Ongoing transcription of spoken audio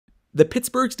The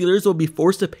Pittsburgh Steelers will be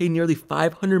forced to pay nearly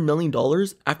 $500 million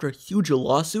after a huge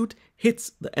lawsuit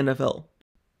hits the NFL.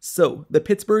 So, the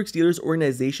Pittsburgh Steelers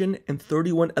organization and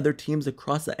 31 other teams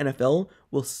across the NFL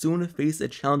will soon face a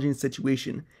challenging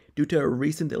situation due to a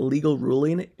recent illegal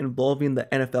ruling involving the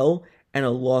NFL and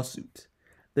a lawsuit.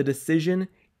 The decision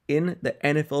in the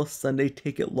NFL Sunday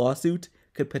Ticket lawsuit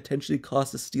could potentially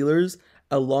cost the Steelers,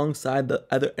 alongside the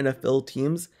other NFL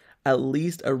teams, at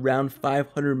least around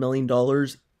 $500 million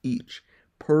each,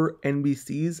 per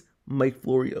NBC's Mike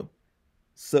Florio.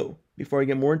 So, before I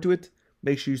get more into it,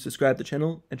 make sure you subscribe to the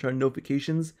channel and turn on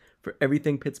notifications for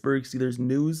everything Pittsburgh Steelers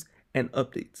news and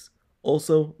updates.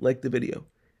 Also, like the video.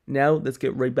 Now, let's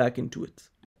get right back into it.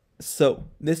 So,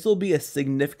 this will be a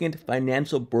significant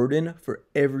financial burden for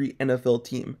every NFL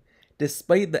team.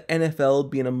 Despite the NFL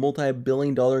being a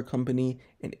multi-billion-dollar company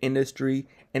and industry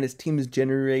and its teams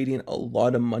generating a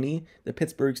lot of money, the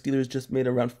Pittsburgh Steelers just made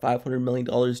around $500 million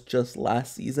just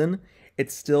last season.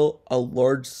 It's still a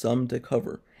large sum to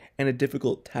cover and a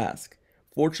difficult task.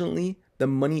 Fortunately, the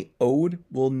money owed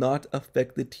will not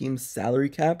affect the team's salary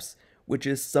caps, which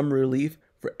is some relief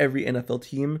for every NFL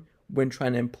team when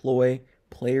trying to employ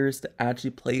players to actually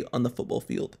play on the football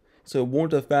field. So it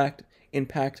won't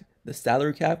impact the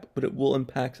salary cap, but it will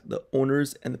impact the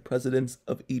owners and the presidents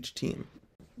of each team.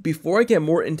 Before I get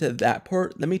more into that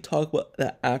part, let me talk about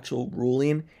the actual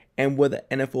ruling and what the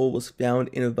NFL was found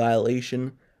in a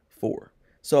violation for.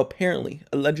 So apparently,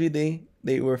 allegedly,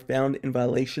 they were found in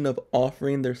violation of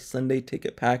offering their Sunday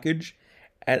ticket package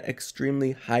at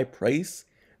extremely high price.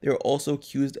 They were also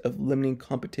accused of limiting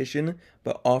competition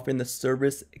by offering the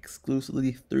service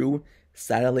exclusively through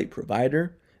satellite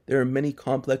provider. There are many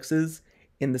complexes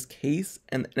in this case,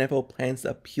 and the NFL plans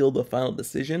to appeal the final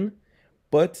decision.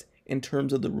 But in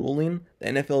terms of the ruling, the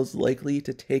NFL is likely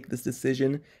to take this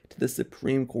decision to the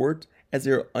Supreme Court as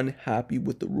they are unhappy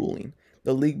with the ruling.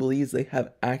 The league believes they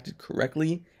have acted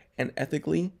correctly and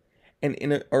ethically, and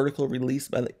in an article released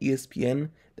by the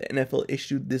ESPN, the NFL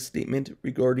issued this statement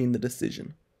regarding the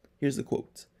decision. Here's the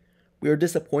quote. "We are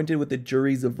disappointed with the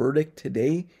jury's verdict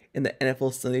today in the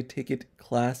NFL Sunday Ticket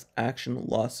class action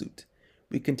lawsuit.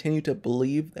 We continue to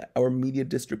believe that our media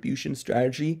distribution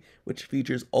strategy, which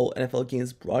features all NFL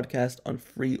games broadcast on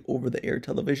free over-the-air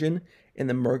television in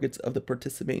the markets of the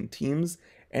participating teams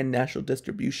and national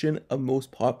distribution of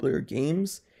most popular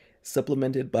games,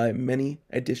 supplemented by many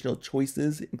additional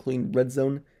choices including Red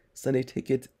Zone, Sunday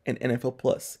Ticket, and NFL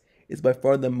Plus, is by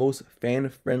far the most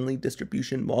fan-friendly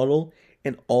distribution model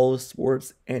in all of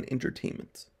sports and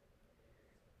entertainment."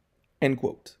 End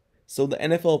quote. So the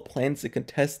NFL plans to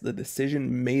contest the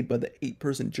decision made by the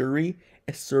 8-person jury,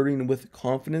 asserting with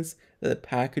confidence that the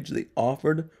package they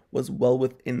offered was well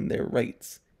within their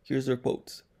rights. Here's their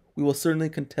quote. "We will certainly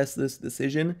contest this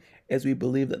decision as we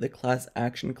believe that the class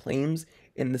action claims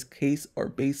in this case are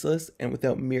baseless and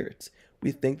without merit.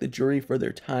 We thank the jury for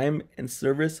their time and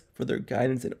service, for their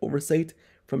guidance and oversight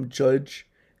from judge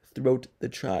throughout the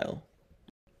trial."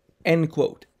 End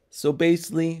quote. So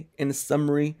basically, in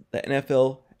summary, the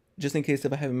NFL, just in case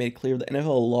if I haven't made it clear, the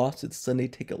NFL lost its Sunday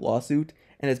Ticket lawsuit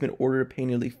and has been ordered to pay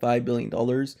nearly $5 billion.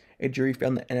 A jury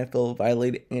found the NFL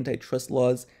violated antitrust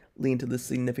laws, leading to the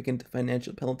significant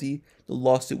financial penalty. The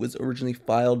lawsuit was originally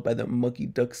filed by the Monkey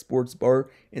Duck Sports Bar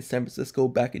in San Francisco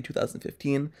back in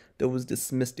 2015, though it was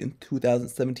dismissed in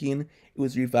 2017. It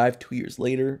was revived 2 years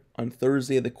later. On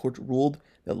Thursday, the court ruled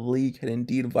that the league had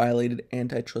indeed violated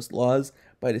antitrust laws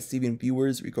by deceiving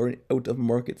viewers regarding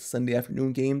out-of-market Sunday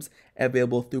afternoon games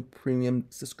available through premium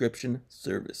subscription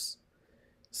service.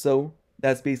 So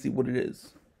that's basically what it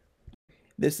is.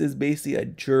 This is basically a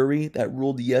jury that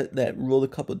ruled a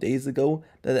couple of days ago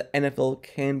that the NFL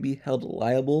can be held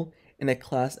liable in a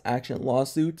class action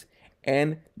lawsuit,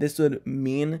 and this would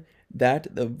mean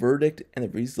that the verdict and the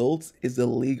results is the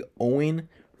league owing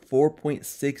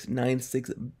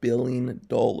 $4.696 billion,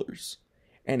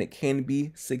 and it can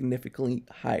be significantly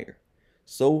higher.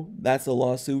 So that's a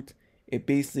lawsuit. It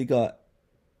basically got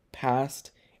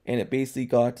passed, and it basically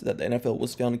got that the NFL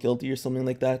was found guilty or something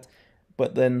like that,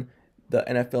 but then the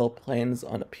NFL plans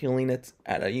on appealing it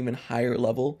at an even higher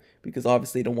level because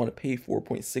obviously they don't want to pay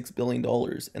 $4.6 billion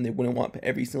and they wouldn't want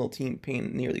every single team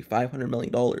paying nearly $500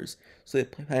 million. So they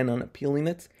plan on appealing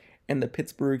it, and the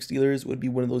Pittsburgh Steelers would be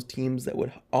one of those teams that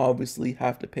would obviously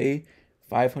have to pay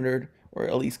 $500 or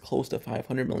at least close to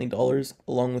 $500 million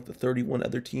along with the 31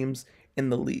 other teams in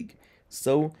the league.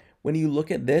 So when you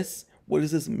look at this, what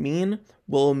does this mean?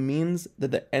 Well, it means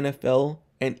that the NFL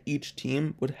and each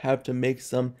team would have to make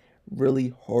some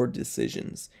really hard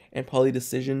decisions, and probably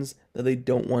decisions that they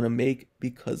don't want to make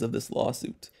because of this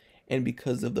lawsuit and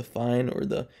because of the fine or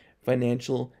the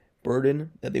financial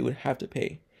burden that they would have to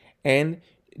pay. And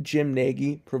Jim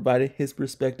Nagy provided his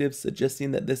perspective,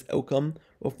 suggesting that this outcome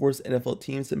will force NFL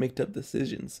teams to make tough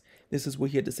decisions. This is what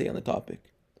he had to say on the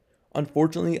topic.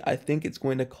 Unfortunately, I think it's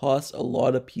going to cost a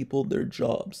lot of people their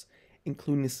jobs,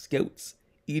 including scouts.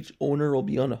 Each owner will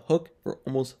be on a hook for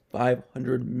almost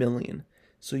 $500 million.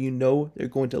 So you know they're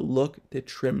going to look to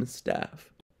trim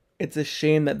staff. It's a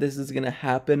shame that this is going to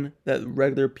happen, that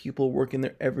regular people working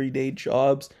their everyday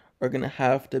jobs are going to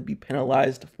have to be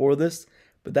penalized for this,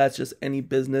 but that's just any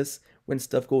business. When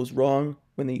stuff goes wrong,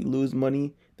 when they lose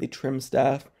money, they trim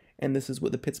staff, and this is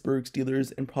what the Pittsburgh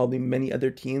Steelers and probably many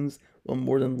other teams will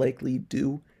more than likely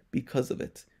do because of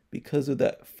it. Because of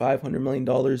that $500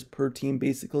 million per team,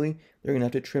 basically, they're going to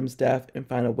have to trim staff and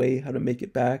find a way how to make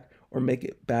it back, or make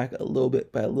it back a little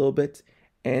bit by a little bit,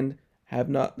 and have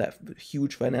not that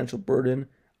huge financial burden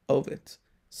of it.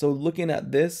 So looking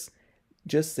at this,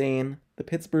 just saying, the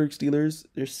Pittsburgh Steelers,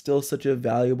 they're still such a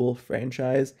valuable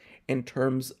franchise in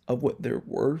terms of what they're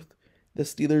worth. The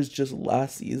Steelers just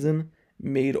last season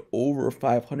made over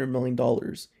 $500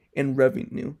 million in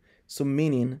revenue. So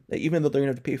meaning that even though they're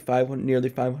going to have to pay nearly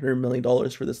 $500 million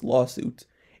for this lawsuit,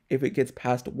 if it gets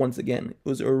passed once again, it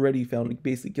was already found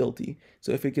basically guilty.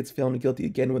 So if it gets found guilty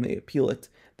again when they appeal it,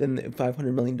 then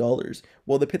 $500 million.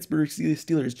 Well, the Pittsburgh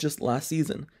Steelers just last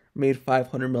season made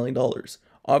 $500 million.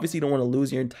 Obviously, you don't want to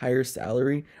lose your entire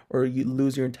salary or you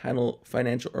lose your entire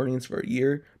financial earnings for a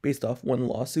year based off one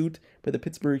lawsuit, but the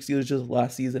Pittsburgh Steelers just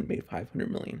last season made $500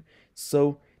 million.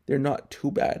 So they're not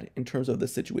too bad in terms of the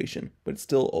situation, but it's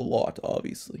still a lot,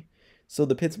 obviously. So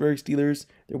the Pittsburgh Steelers,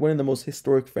 they're one of the most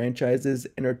historic franchises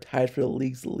and are tied for the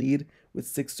league's lead with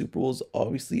 6 Super Bowls,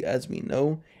 obviously, as we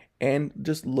know. And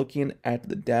just looking at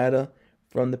the data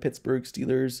from the Pittsburgh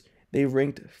Steelers, they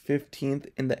ranked 15th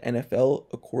in the NFL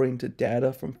according to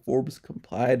data from Forbes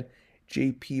complied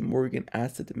JP Morgan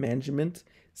Asset Management,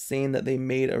 saying that they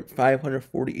made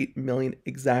 $548 million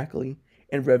exactly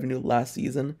in revenue last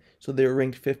season. So they were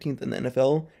ranked 15th in the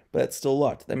NFL, but that's still a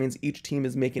lot. That means each team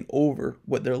is making over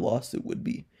what their lawsuit would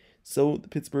be. So the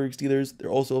Pittsburgh Steelers, they're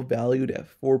also valued at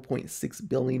 $4.6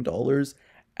 billion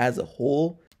as a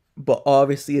whole. But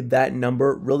obviously that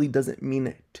number really doesn't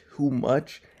mean too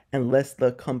much unless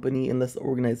the company, unless the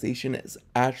organization is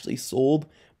actually sold.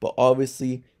 But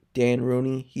obviously Dan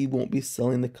Rooney, he won't be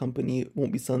selling the company,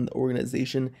 won't be selling the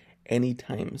organization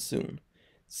anytime soon.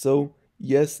 So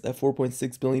yes, that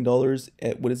 $4.6 billion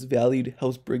at what is valued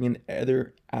helps bring in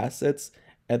other assets,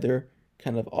 other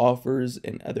kind of offers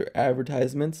and other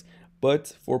advertisements,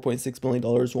 but $4.6 billion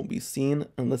won't be seen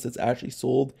unless it's actually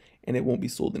sold, and it won't be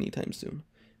sold anytime soon.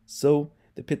 So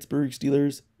the Pittsburgh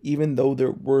Steelers, even though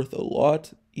they're worth a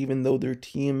lot, even though their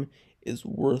team is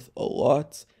worth a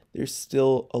lot, there's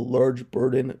still a large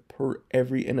burden per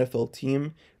every NFL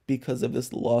team because of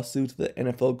this lawsuit the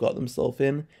NFL got themselves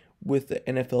in with the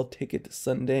NFL Ticket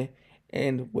Sunday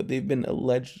and what they've been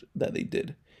alleged that they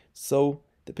did. So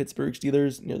the Pittsburgh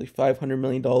Steelers, nearly $500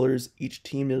 million, each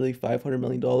team nearly $500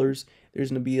 million. There's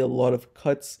going to be a lot of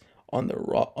cuts on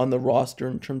the roster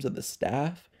in terms of the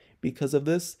staff because of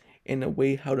this, and a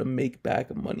way how to make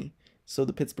back money. So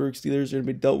the Pittsburgh Steelers are going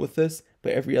to be dealt with this,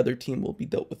 but every other team will be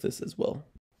dealt with this as well.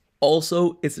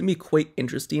 Also, it's going to be quite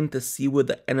interesting to see what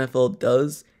the NFL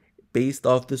does based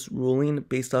off this ruling,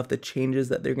 based off the changes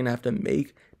that they're going to have to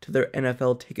make to their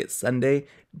NFL Ticket Sunday,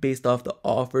 based off the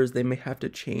offers they may have to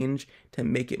change to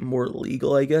make it more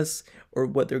legal, I guess, or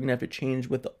what they're going to have to change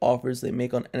with the offers they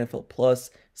make on NFL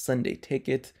Plus, Sunday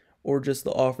Ticket, or just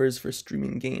the offers for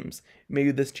streaming games. Maybe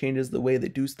this changes the way they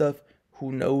do stuff.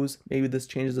 Who knows? Maybe this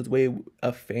changes the way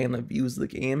a fan views the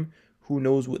game. Who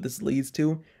knows what this leads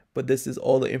to? But this is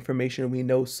all the information we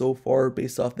know so far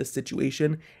based off this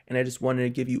situation. And I just wanted to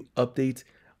give you updates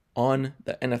on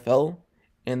the NFL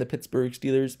and the Pittsburgh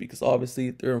Steelers because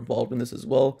obviously they're involved in this as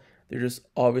well. They just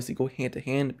obviously go hand to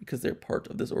hand because they're part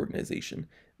of this organization,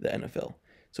 the NFL.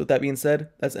 So with that being said,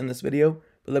 that's the end of this video.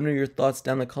 But let me know your thoughts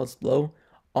down in the comments below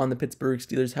on the Pittsburgh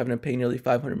Steelers having to pay nearly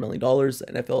 $500 million,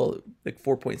 NFL like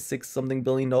 $4.6 something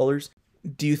billion.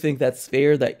 Do you think that's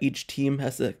fair that each team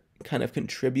has to kind of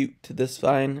contribute to this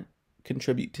fine,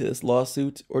 contribute to this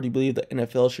lawsuit? Or do you believe the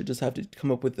NFL should just have to come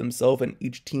up with themselves and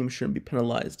each team shouldn't be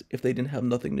penalized if they didn't have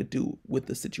nothing to do with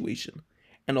the situation?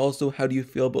 And also, how do you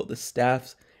feel about the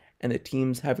staffs and the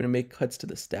teams having to make cuts to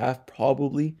the staff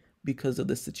probably because of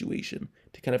this situation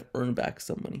to kind of earn back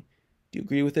some money? Do you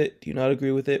agree with it? Do you not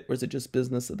agree with it? Or is it just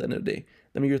business at the end of the day?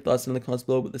 Let me know your thoughts in the comments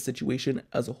below with the situation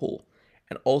as a whole.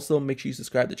 And also make sure you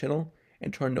subscribe to the channel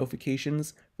and turn on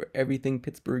notifications for everything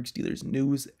Pittsburgh Steelers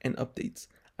news and updates.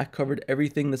 I covered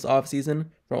everything this offseason,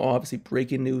 from obviously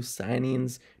breaking news,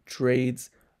 signings, trades,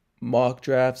 mock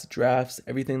drafts,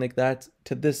 everything like that,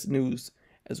 to this news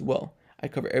as well. I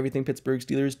cover everything Pittsburgh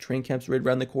Steelers. Training camp's right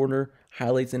around the corner.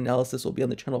 Highlights and analysis will be on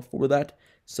the channel for that.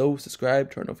 So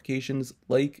subscribe, turn on notifications,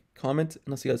 like, comment,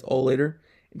 and I'll see you guys all later.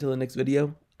 Until the next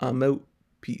video, I'm out.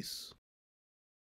 Peace.